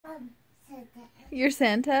You're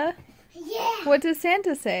Santa? Yeah. What does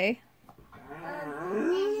Santa say?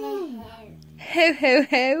 Ho, ho,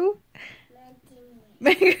 ho.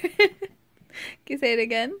 Can you say it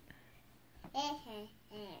again?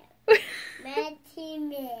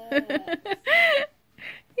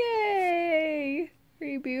 Yay! Are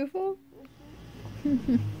you beautiful?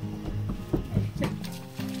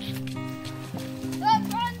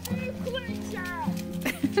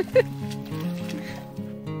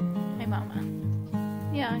 Hey, Mama.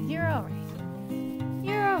 Yeah, you're alright.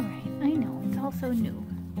 You're alright. I know, it's all so new.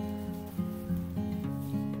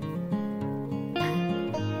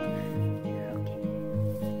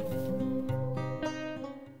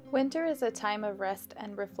 Winter is a time of rest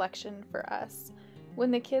and reflection for us.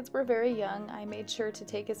 When the kids were very young, I made sure to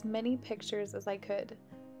take as many pictures as I could.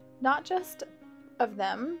 Not just of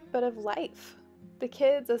them, but of life. The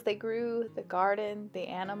kids as they grew, the garden, the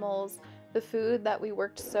animals, the food that we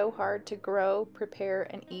worked so hard to grow, prepare,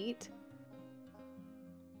 and eat.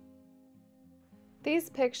 These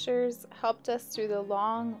pictures helped us through the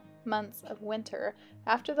long months of winter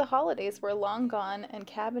after the holidays were long gone and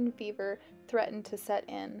cabin fever threatened to set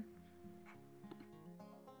in.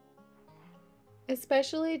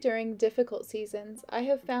 Especially during difficult seasons, I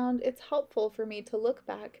have found it's helpful for me to look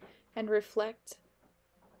back and reflect.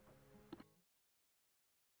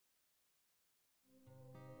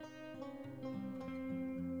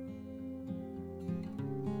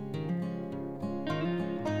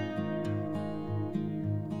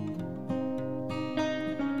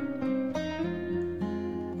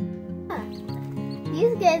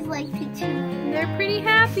 These guys like to chew. They're pretty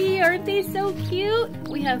happy, aren't they so cute?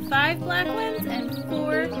 We have 5 black ones and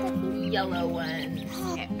 4 yellow ones.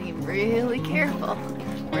 Can't be really careful.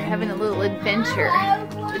 We're having a little adventure.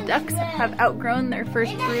 The ducks have outgrown their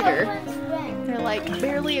first brooder. They're like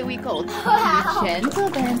barely a week old. Be gentle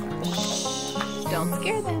then. Shh. Don't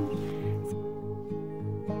scare them.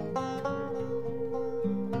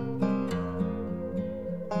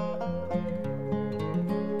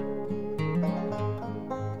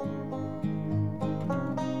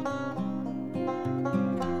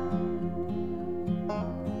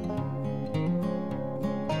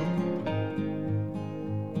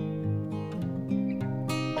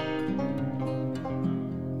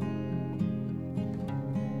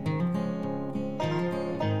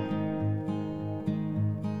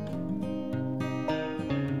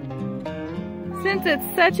 Since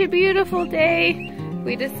it's such a beautiful day,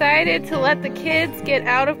 we decided to let the kids get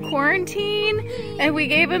out of quarantine, and we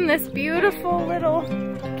gave them this beautiful little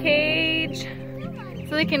cage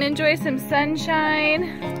so they can enjoy some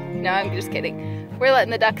sunshine. No, I'm just kidding. We're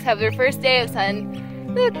letting the ducks have their first day of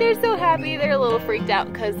sun. Look, they're so happy. They're a little freaked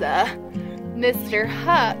out because Mr.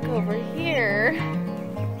 Huck over here,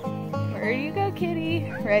 where do you go,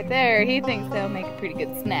 kitty? Right there. He thinks they'll make a pretty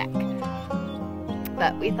good snack.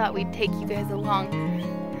 But we thought we'd take you guys along.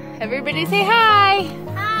 Everybody say hi!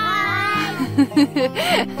 Hi!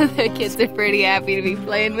 The kids are pretty happy to be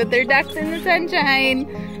playing with their ducks in the sunshine.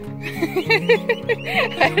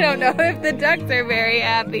 I don't know if the ducks are very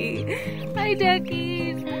happy. Hi,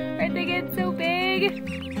 duckies! Aren't they getting so big?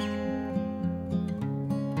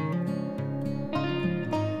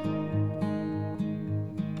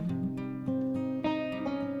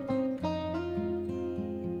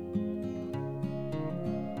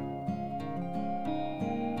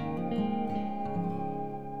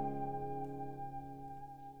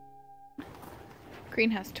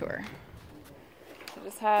 Greenhouse tour. I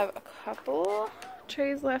just have a couple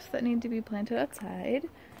trays left that need to be planted outside.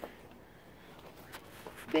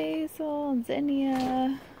 Basil,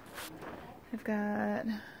 zinnia. I've got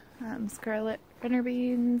scarlet runner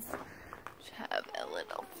beans, which have a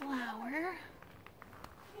little flower.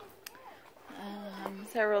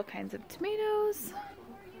 Several kinds of tomatoes.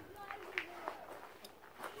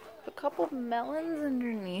 A couple melons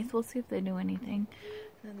underneath. We'll see if they do anything.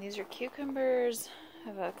 And then these are cucumbers. I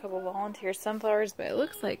have a couple volunteer sunflowers, but it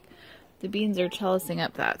looks like the beans are trellising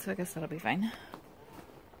up that, so I guess that'll be fine.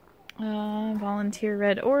 Volunteer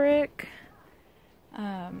red oric.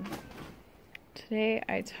 Today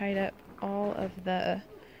I tied up all of the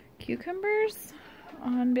cucumbers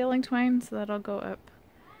on baling twine, so that'll go up.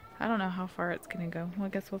 I don't know how far it's gonna go. Well, I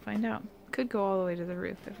guess we'll find out. Could go all the way to the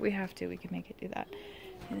roof. If we have to, we can make it do that.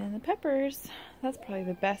 And then the peppers, that's probably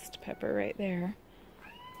the best pepper right there.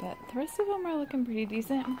 But the rest of them are looking pretty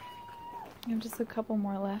decent. I have just a couple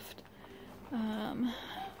more left. I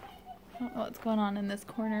don't know what's going on in this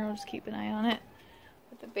corner. We'll just keep an eye on it.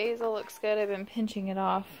 But the basil looks good. I've been pinching it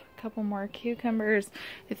off. A couple more cucumbers.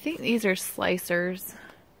 I think these are slicers.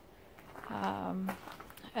 And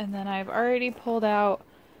then I've already pulled out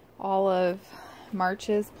all of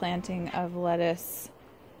March's planting of lettuce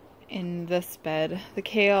in this bed. The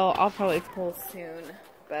kale I'll probably pull soon,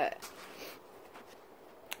 but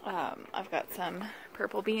I've got some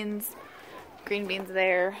purple beans, green beans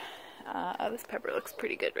there. This pepper looks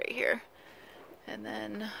pretty good right here. And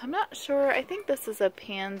then I'm not sure, I think this is a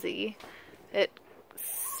pansy. It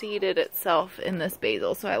seeded itself in this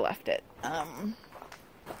basil, so I left it. And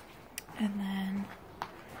then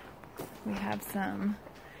we have some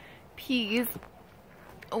peas,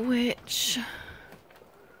 which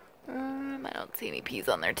I don't see any peas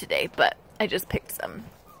on there today, but I just picked some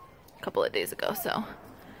a couple of days ago, so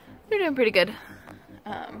they're doing pretty good.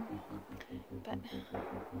 But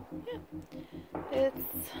yeah,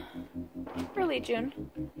 it's early June,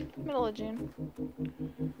 middle of June,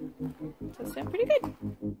 so it's doing pretty good.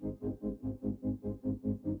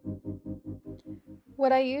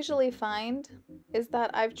 What I usually find is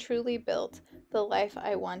that I've truly built the life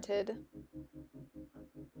I wanted.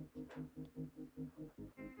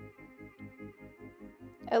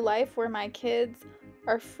 A life where my kids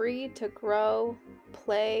are free to grow,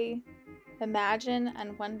 play, imagine,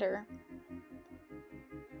 and wonder.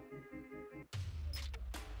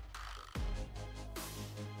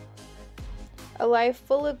 A life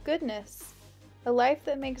full of goodness. A life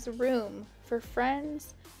that makes room for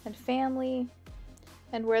friends and family,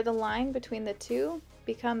 and where the line between the two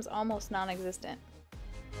becomes almost non-existent.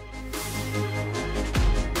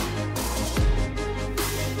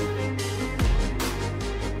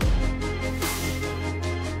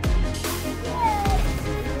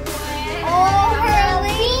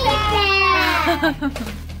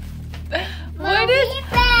 What is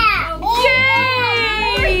that?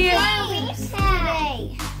 Yay!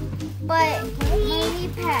 But lily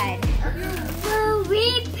pad.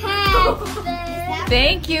 Lily pad.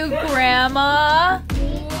 Thank you, Grandma.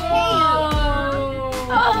 Oh.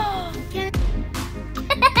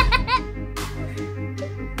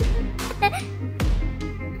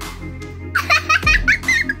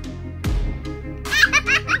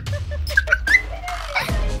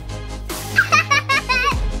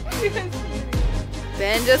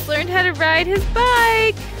 Ben just learned how to ride his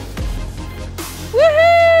bike.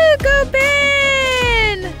 Woohoo! Go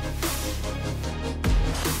Ben!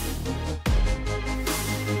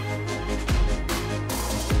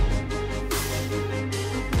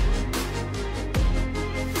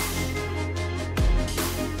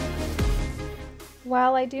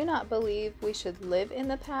 While I do not believe we should live in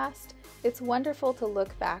the past, it's wonderful to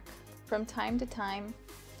look back from time to time.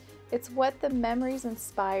 It's what the memories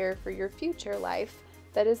inspire for your future life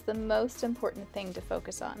that is the most important thing to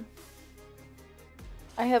focus on.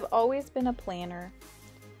 I have always been a planner.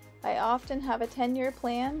 I often have a 10-year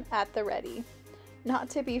plan at the ready, not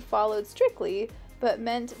to be followed strictly, but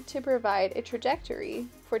meant to provide a trajectory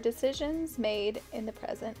for decisions made in the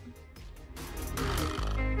present.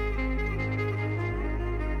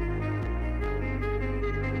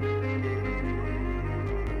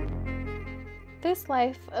 This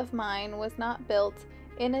life of mine was not built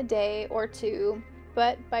in a day or two,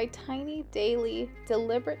 but by tiny, daily,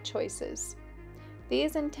 deliberate choices.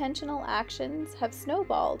 These intentional actions have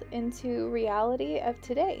snowballed into reality of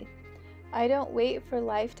today. I don't wait for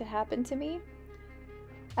life to happen to me.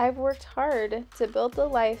 I've worked hard to build the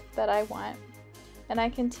life that I want, and I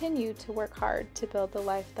continue to work hard to build the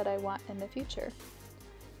life that I want in the future.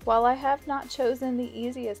 While I have not chosen the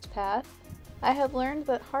easiest path, I have learned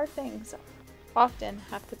that hard things often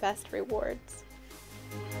have the best rewards.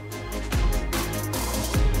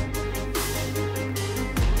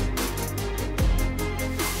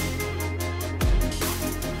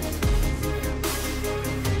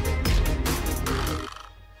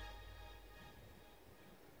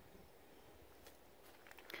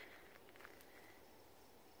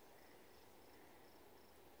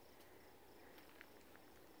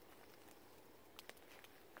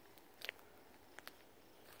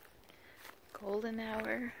 Golden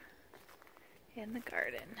hour in the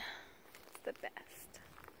garden. It's the best.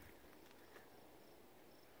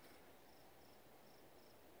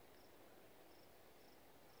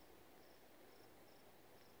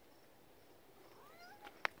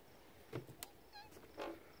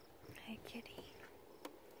 Hi, kitty.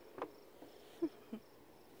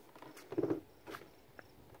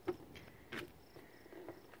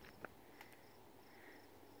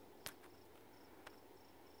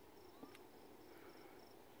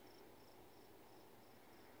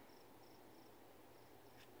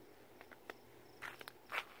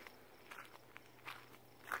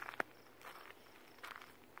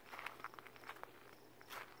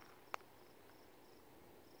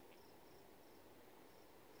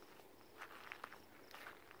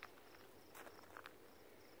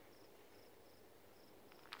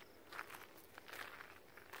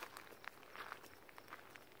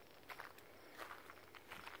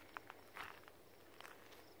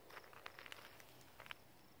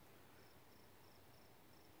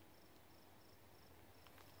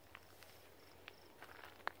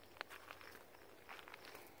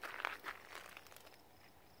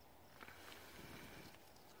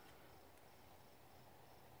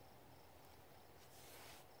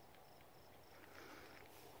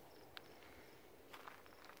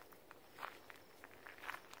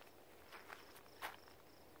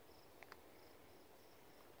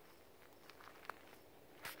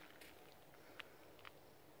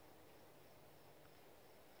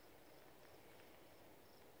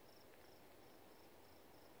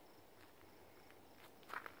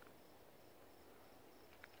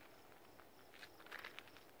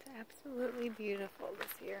 absolutely beautiful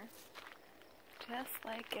this year, just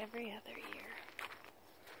like every other year.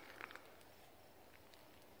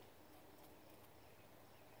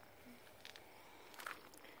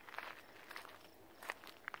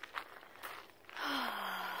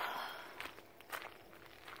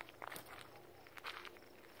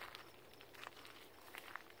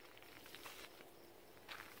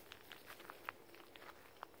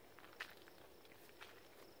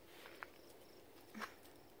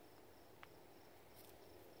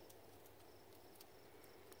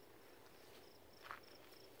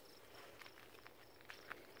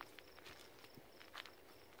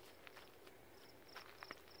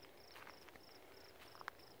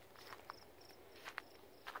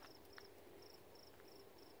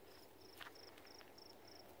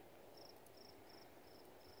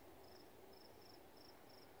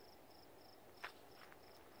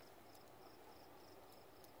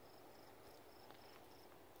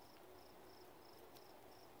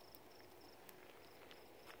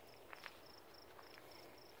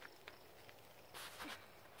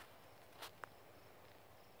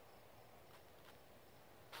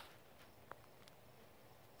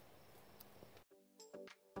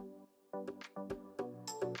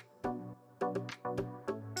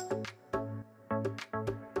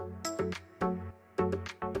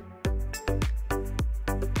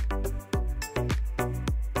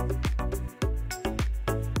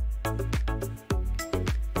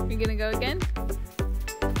 You gonna go again?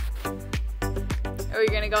 Are you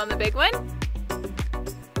gonna go on the big one?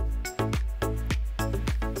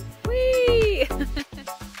 Whee!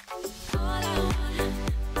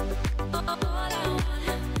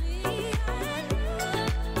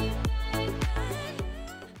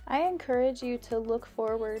 I encourage you to look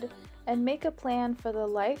forward and make a plan for the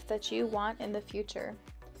life that you want in the future.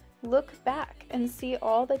 Look back and see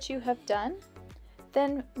all that you have done.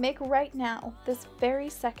 Then make right now, this very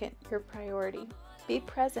second, your priority. Be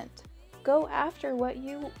present. Go after what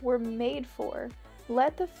you were made for.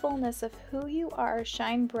 Let the fullness of who you are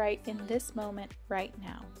shine bright in this moment right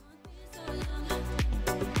now.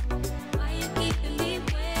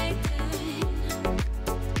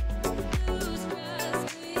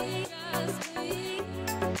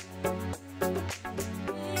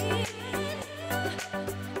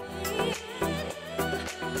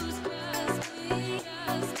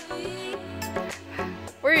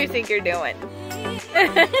 What do you think you're doing?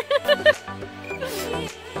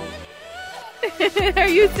 Are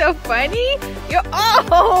you so funny?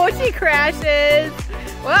 Oh, she crashes.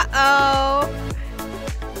 Uh-oh.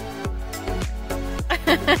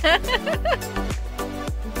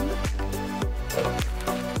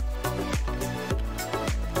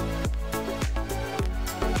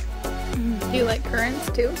 Do you like currents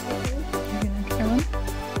too? You're gonna try one?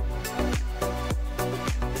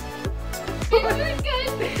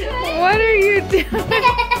 What are you doing?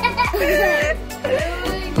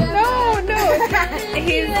 No.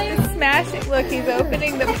 He's smashing. Look, he's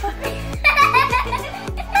opening the...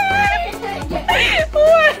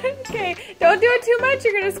 What? Okay, don't do it too much.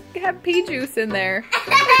 You're going to have pea juice in there.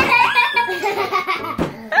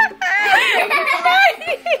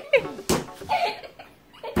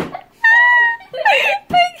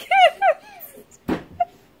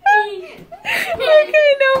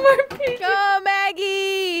 Okay, no more pea juice. Go,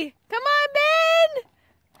 Maggie. Come on, Ben.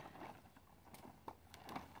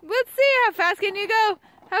 Let's see, how fast can you go?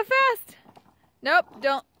 How fast? Nope,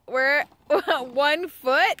 don't. We're 1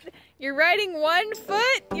 foot. You're riding 1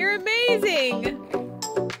 foot? You're amazing.